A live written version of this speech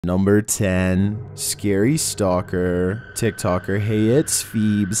Number 10. Scary stalker. TikToker Hey It's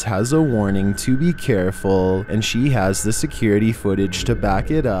Phoebes has a warning to be careful, and she has the security footage to back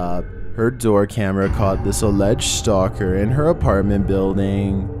it up. Her door camera caught this alleged stalker in her apartment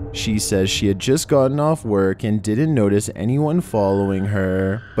building. She says she had just gotten off work and didn't notice anyone following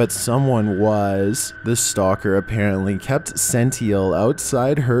her, but someone was. The stalker apparently kept Sentiel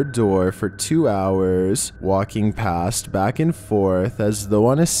outside her door for 2 hours, walking past back and forth as though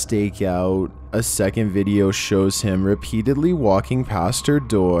on a stakeout. A second video shows him repeatedly walking past her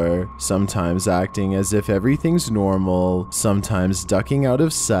door, sometimes acting as if everything's normal, sometimes ducking out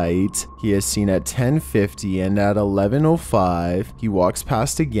of sight. He is seen at 10:50 and at 11:05. He walks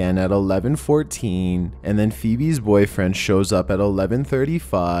past again at 11:14, and then Phoebe's boyfriend shows up at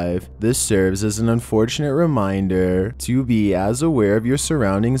 11:35. This serves as an unfortunate reminder to be as aware of your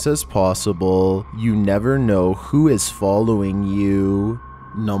surroundings as possible. You never know who is following you.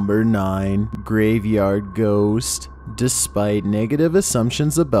 Number 9. Graveyard ghost. Despite negative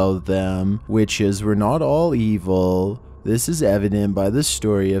assumptions about them, witches were not all evil. This is evident by the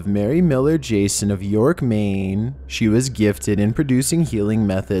story of Mary Miller Jason of York, Maine. She was gifted in producing healing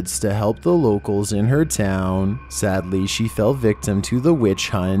methods to help the locals in her town. Sadly, she fell victim to the witch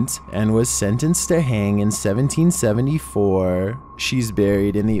hunt and was sentenced to hang in 1774. She's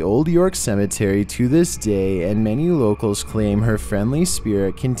buried in the Old York Cemetery to this day, and many locals claim her friendly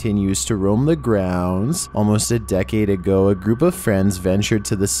spirit continues to roam the grounds. Almost a decade ago, a group of friends ventured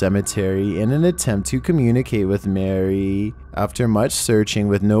to the cemetery in an attempt to communicate with Mary. After much searching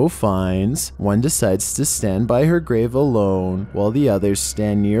with no finds, one decides to stand by her grave alone, while the others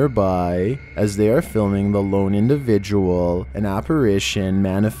stand nearby. As they are filming the lone individual, an apparition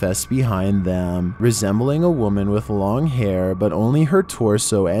manifests behind them, resembling a woman with long hair, but only her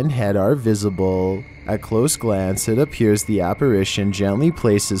torso and head are visible. At close glance, it appears the apparition gently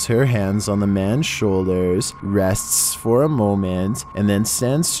places her hands on the man's shoulders, rests for a moment, and then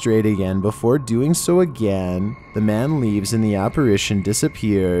stands straight again before doing so again. The man leaves and the apparition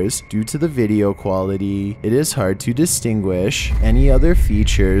disappears. Due to the video quality, it is hard to distinguish any other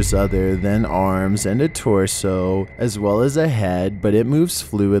features other than arms and a torso, as well as a head, but it moves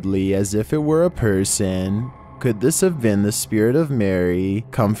fluidly as if it were a person. Could this have been the spirit of Mary,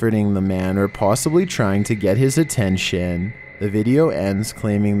 comforting the man or possibly trying to get his attention? The video ends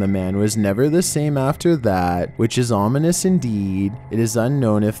claiming the man was never the same after that, which is ominous indeed. It is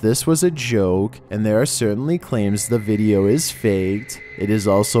unknown if this was a joke, and there are certainly claims the video is faked. It is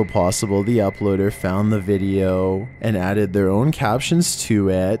also possible the uploader found the video and added their own captions to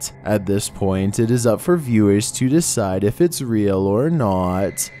it. At this point, it is up for viewers to decide if it's real or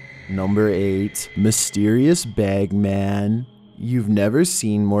not. Number 8. Mysterious Bagman. You've never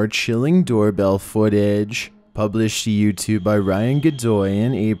seen more chilling doorbell footage. Published to YouTube by Ryan Godoy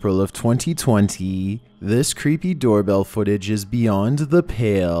in April of 2020. This creepy doorbell footage is beyond the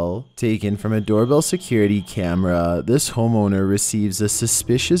pale. Taken from a doorbell security camera, this homeowner receives a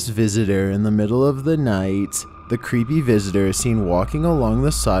suspicious visitor in the middle of the night. The creepy visitor is seen walking along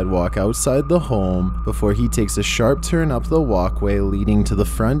the sidewalk outside the home before he takes a sharp turn up the walkway leading to the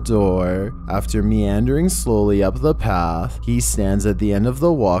front door. After meandering slowly up the path, he stands at the end of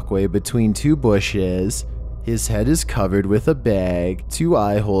the walkway between two bushes. His head is covered with a bag, 2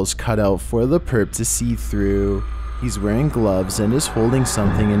 eye holes cut out for the perp to see through. He's wearing gloves and is holding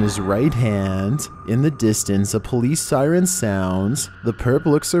something in his right hand. In the distance, a police siren sounds. The perp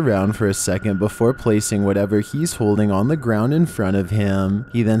looks around for a second before placing whatever he's holding on the ground in front of him.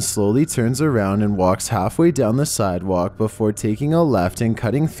 He then slowly turns around and walks halfway down the sidewalk before taking a left and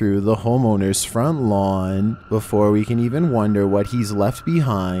cutting through the homeowner's front lawn. Before we can even wonder what he's left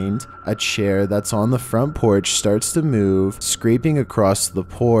behind, a chair that's on the front porch starts to move, scraping across the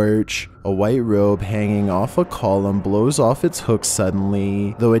porch. A white robe hanging off a column blows off its hook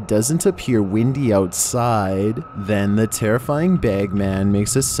suddenly, though it doesn't appear windy outside. Then the terrifying bagman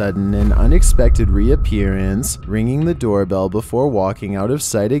makes a sudden and unexpected reappearance, ringing the doorbell before walking out of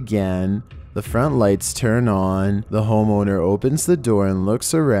sight again. The front lights turn on. The homeowner opens the door and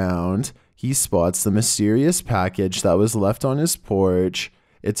looks around. He spots the mysterious package that was left on his porch.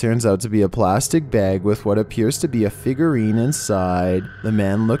 It turns out to be a plastic bag with what appears to be a figurine inside. The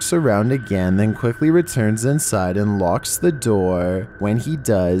man looks around again, then quickly returns inside and locks the door. When he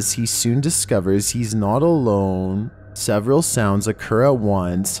does, he soon discovers he's not alone. Several sounds occur at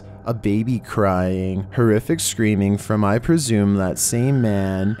once. A baby crying, horrific screaming from I presume that same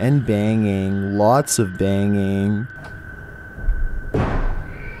man, and banging, lots of banging.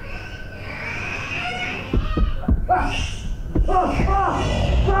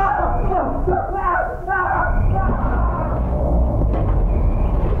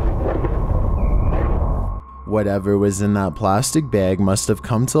 Whatever was in that plastic bag must have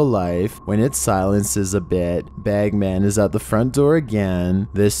come to life. When it silences a bit, Bagman is at the front door again.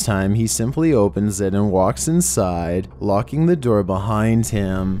 This time he simply opens it and walks inside, locking the door behind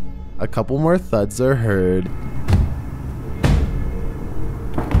him. A couple more thuds are heard.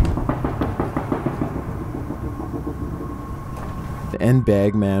 And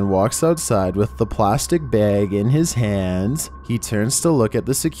Bagman walks outside with the plastic bag in his hands. He turns to look at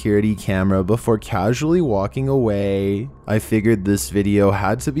the security camera before casually walking away. I figured this video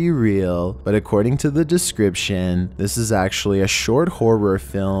had to be real, but according to the description, this is actually a short horror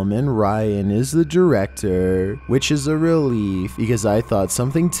film and Ryan is the director, which is a relief because I thought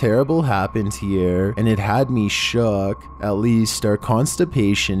something terrible happened here and it had me shook. At least our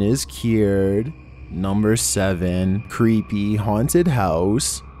constipation is cured. Number 7. Creepy haunted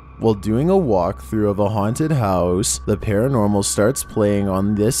house. While doing a walkthrough of a haunted house, the paranormal starts playing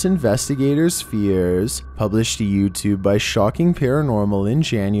on this investigator's fears, published to YouTube by Shocking Paranormal in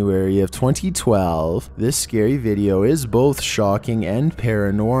January of 2012. This scary video is both shocking and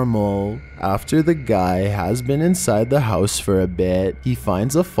paranormal. After the guy has been inside the house for a bit, he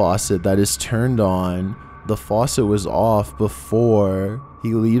finds a faucet that is turned on. The faucet was off before.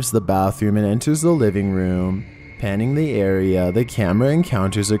 He leaves the bathroom and enters the living room. Panning the area, the camera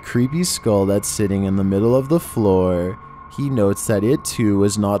encounters a creepy skull that's sitting in the middle of the floor. He notes that it too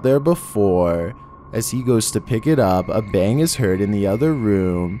was not there before. As he goes to pick it up, a bang is heard in the other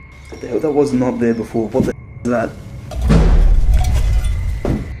room. That was not there before. What the is that?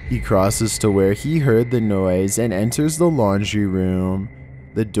 He crosses to where he heard the noise and enters the laundry room.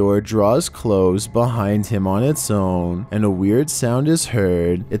 The door draws closed behind him on its own, and a weird sound is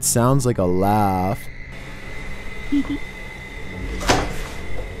heard. It sounds like a laugh. The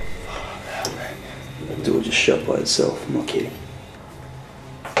door just shut by itself, I'm not kidding.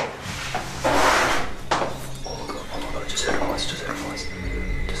 Oh my god, just heard a noise.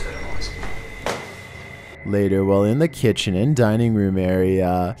 Later, while in the kitchen and dining room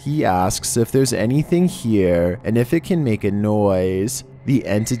area, he asks if there's anything here and if it can make a noise. The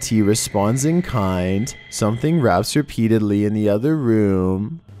entity responds in kind. Something raps repeatedly in the other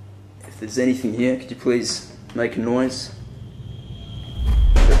room. If there's anything here, could you please make a noise?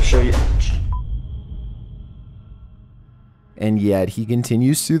 I'll show you. And yet he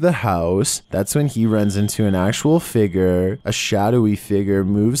continues through the house. That's when he runs into an actual figure. A shadowy figure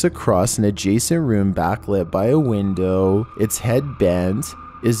moves across an adjacent room backlit by a window, its head bent.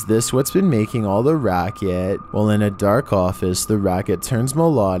 Is this what's been making all the racket? While in a dark office, the racket turns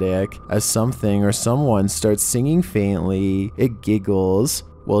melodic. As something or someone starts singing faintly, it giggles.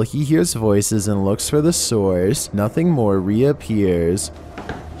 While he hears voices and looks for the source, nothing more reappears.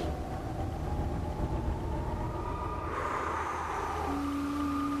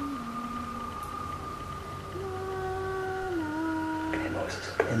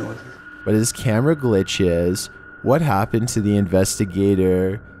 But his camera glitches. What happened to the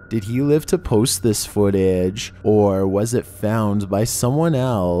investigator? Did he live to post this footage, or was it found by someone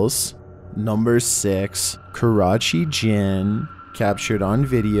else? Number 6. Karachi Jinn. Captured on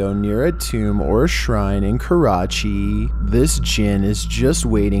video near a tomb or shrine in Karachi. This jinn is just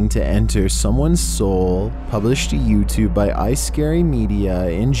waiting to enter someone's soul. Published to YouTube by iScary Media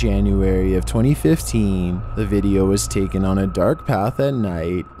in January of 2015. The video was taken on a dark path at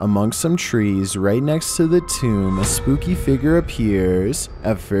night. Amongst some trees right next to the tomb, a spooky figure appears.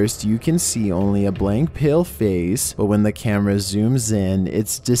 At first you can see only a blank pale face, but when the camera zooms in,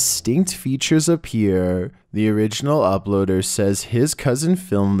 its distinct features appear. The original uploader says his cousin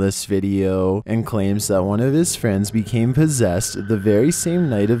filmed this video and claims that one of his friends became possessed the very same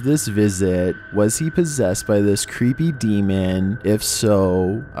night of this visit. Was he possessed by this creepy demon? If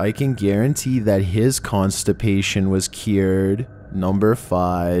so, I can guarantee that his constipation was cured. Number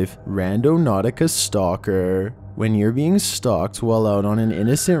 5. Randonautica Stalker. When you're being stalked while out on an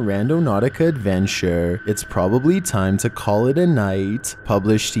innocent Randonautica adventure, it's probably time to call it a night.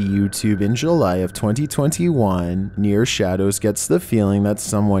 Published to YouTube in July of 2021, Near Shadows gets the feeling that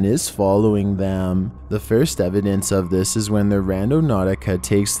someone is following them. The first evidence of this is when the Randonautica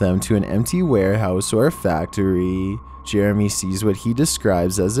takes them to an empty warehouse or factory. Jeremy sees what he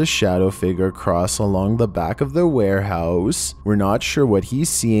describes as a shadow figure cross along the back of the warehouse. We're not sure what he's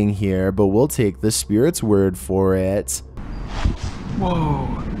seeing here, but we'll take the spirit's word for it.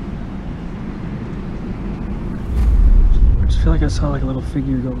 Whoa. I just feel like I saw like a little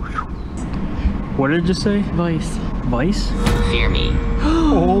figure go. What did it just say? Vice. Vice? Fear me.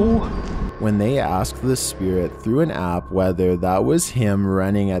 Oh. When they asked the spirit through an app whether that was him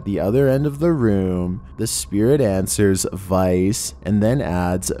running at the other end of the room, the spirit answers Vice and then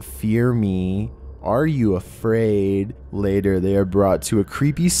adds Fear me. Are you afraid? Later, they are brought to a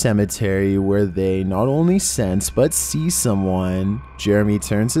creepy cemetery where they not only sense but see someone. Jeremy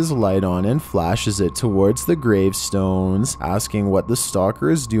turns his light on and flashes it towards the gravestones, asking what the stalker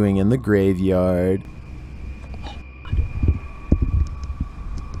is doing in the graveyard.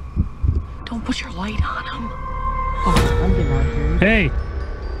 Don't put your light on him. Oh, I'm getting out of here. Hey!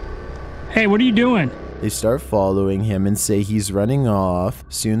 Hey, what are you doing? They start following him and say he's running off.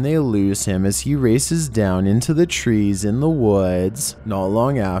 Soon they lose him as he races down into the trees in the woods. Not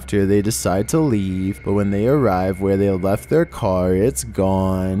long after, they decide to leave, but when they arrive where they left their car, it's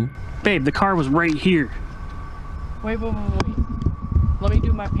gone. Babe, the car was right here. Wait. Let me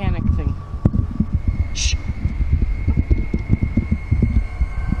do my panic thing. Shh.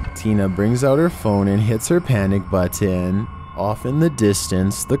 Tina brings out her phone and hits her panic button. Off in the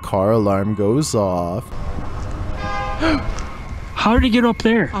distance, the car alarm goes off. How did he get up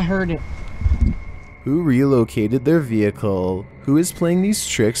there? I heard it. Who relocated their vehicle? Who is playing these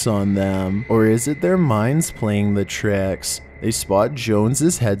tricks on them? Or is it their minds playing the tricks? They spot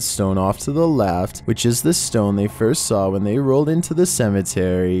Jones's headstone off to the left, which is the stone they first saw when they rolled into the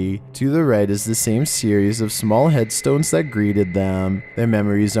cemetery. To the right is the same series of small headstones that greeted them. Their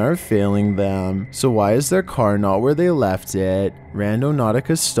memories aren't failing them, so why is their car not where they left it?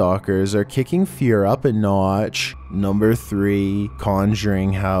 Randonautica stalkers are kicking fear up a notch. Number 3,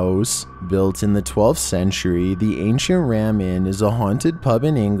 Conjuring House. Built in the 12th century, the ancient Ram Inn is a haunted pub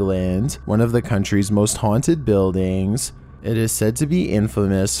in England, one of the country's most haunted buildings. It is said to be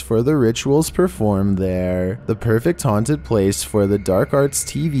infamous for the rituals performed there, the perfect haunted place for the Dark Arts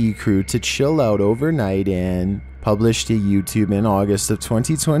TV crew to chill out overnight in. Published to YouTube in August of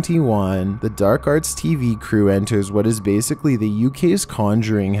 2021, the Dark Arts TV crew enters what is basically the UK's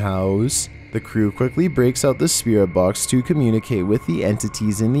Conjuring House. The crew quickly breaks out the spirit box to communicate with the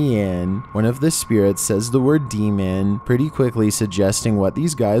entities in the inn. One of the spirits says the word demon, pretty quickly suggesting what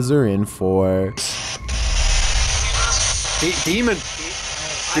these guys are in for. Demon.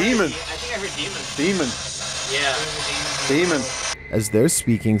 Demon. I think I heard Demon. demon. Yeah. Demon. As they're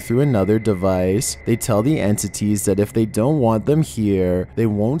speaking through another device, they tell the entities that if they don't want them here, they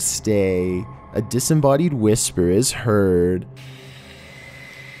won't stay. A disembodied whisper is heard.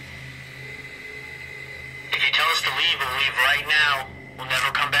 If you tell us to leave, we'll leave right now. We'll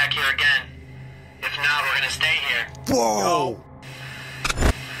never come back here again. If not, we're gonna stay here. Whoa!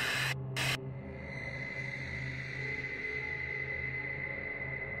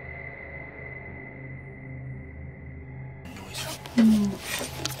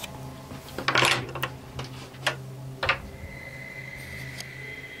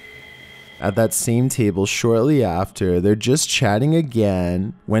 At that same table shortly after, they're just chatting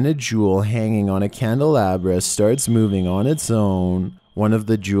again when a jewel hanging on a candelabra starts moving on its own. One of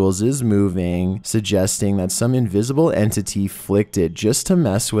the jewels is moving, suggesting that some invisible entity flicked it just to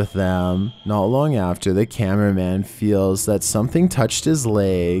mess with them. Not long after, the cameraman feels that something touched his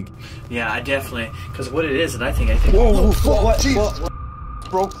leg. Yeah, I definitely, because what it is, and I think. Whoa, what?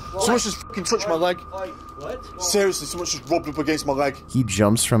 Bro, someone's just fucking touched my leg. What? Seriously, someone's just rubbed up against my leg. He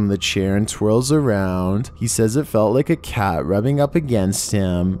jumps from the chair and twirls around. He says it felt like a cat rubbing up against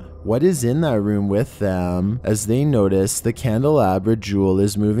him. What is in that room with them? As they notice, the candelabra jewel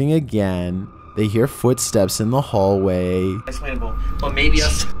is moving again. They hear footsteps in the hallway. Explainable. Well, maybe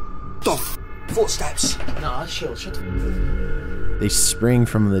us. Footsteps. No, chill. Shut the. They spring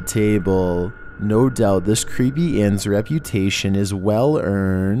from the table. No doubt this creepy inn's reputation is well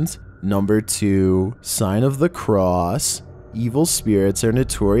earned. Number 2, Sign of the Cross. Evil spirits are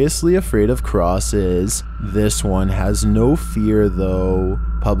notoriously afraid of crosses. This one has no fear though.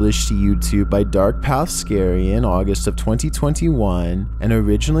 Published to YouTube by Dark Path Scary in August of 2021 and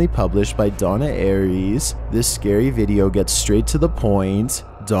originally published by Donna Aries, this scary video gets straight to the point.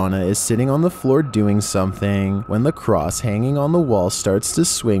 Donna is sitting on the floor doing something when the cross hanging on the wall starts to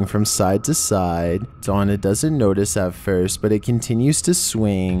swing from side to side. Donna doesn't notice at first, but it continues to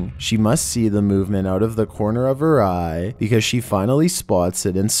swing. She must see the movement out of the corner of her eye because she finally spots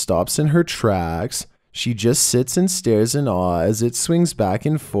it and stops in her tracks. She just sits and stares in awe as it swings back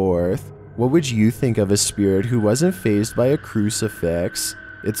and forth. What would you think of a spirit who wasn't fazed by a crucifix?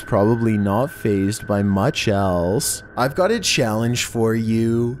 It's probably not fazed by much else. I've got a challenge for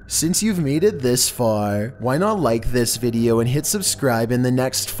you. Since you've made it this far, why not like this video and hit subscribe in the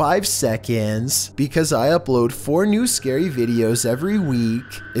next 5 seconds? Because I upload 4 new scary videos every week.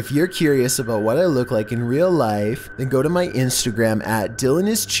 If you're curious about what I look like in real life, then go to my Instagram at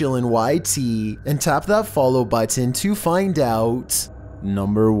DylanIsChillinYT and tap that follow button to find out.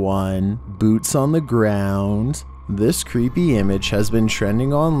 Number 1, boots on the ground. This creepy image has been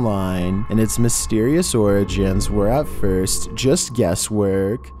trending online, and its mysterious origins were at first just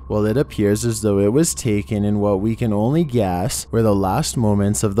guesswork. While it appears as though it was taken in what we can only guess were the last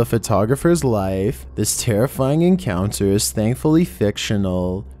moments of the photographer's life, this terrifying encounter is thankfully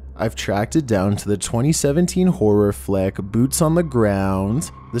fictional. I've tracked it down to the 2017 horror flick Boots on the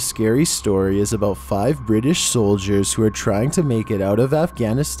Ground. The scary story is about 5 British soldiers who are trying to make it out of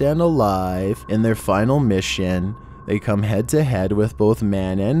Afghanistan alive in their final mission. They come head to head with both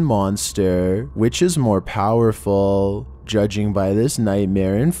man and monster, which is more powerful. Judging by this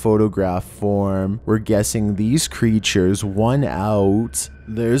nightmare in photograph form, we're guessing these creatures won out.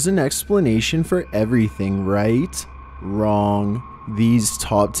 There's an explanation for everything, right? Wrong. These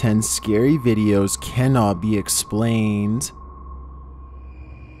top 10 scary videos cannot be explained.